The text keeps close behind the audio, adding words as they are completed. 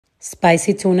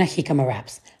Spicy tuna jicama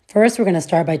wraps. First, we're going to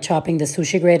start by chopping the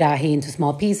sushi-grade ahi into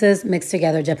small pieces. Mix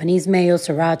together Japanese mayo,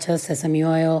 sriracha, sesame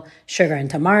oil, sugar, and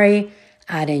tamari.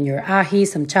 Add in your ahi,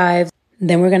 some chives.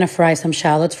 Then we're going to fry some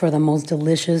shallots for the most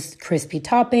delicious, crispy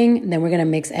topping. Then we're going to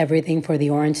mix everything for the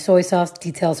orange soy sauce.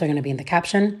 Details are going to be in the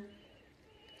caption.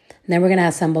 Then we're going to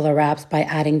assemble the wraps by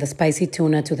adding the spicy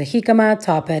tuna to the jicama,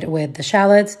 top it with the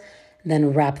shallots,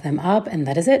 then wrap them up, and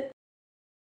that is it.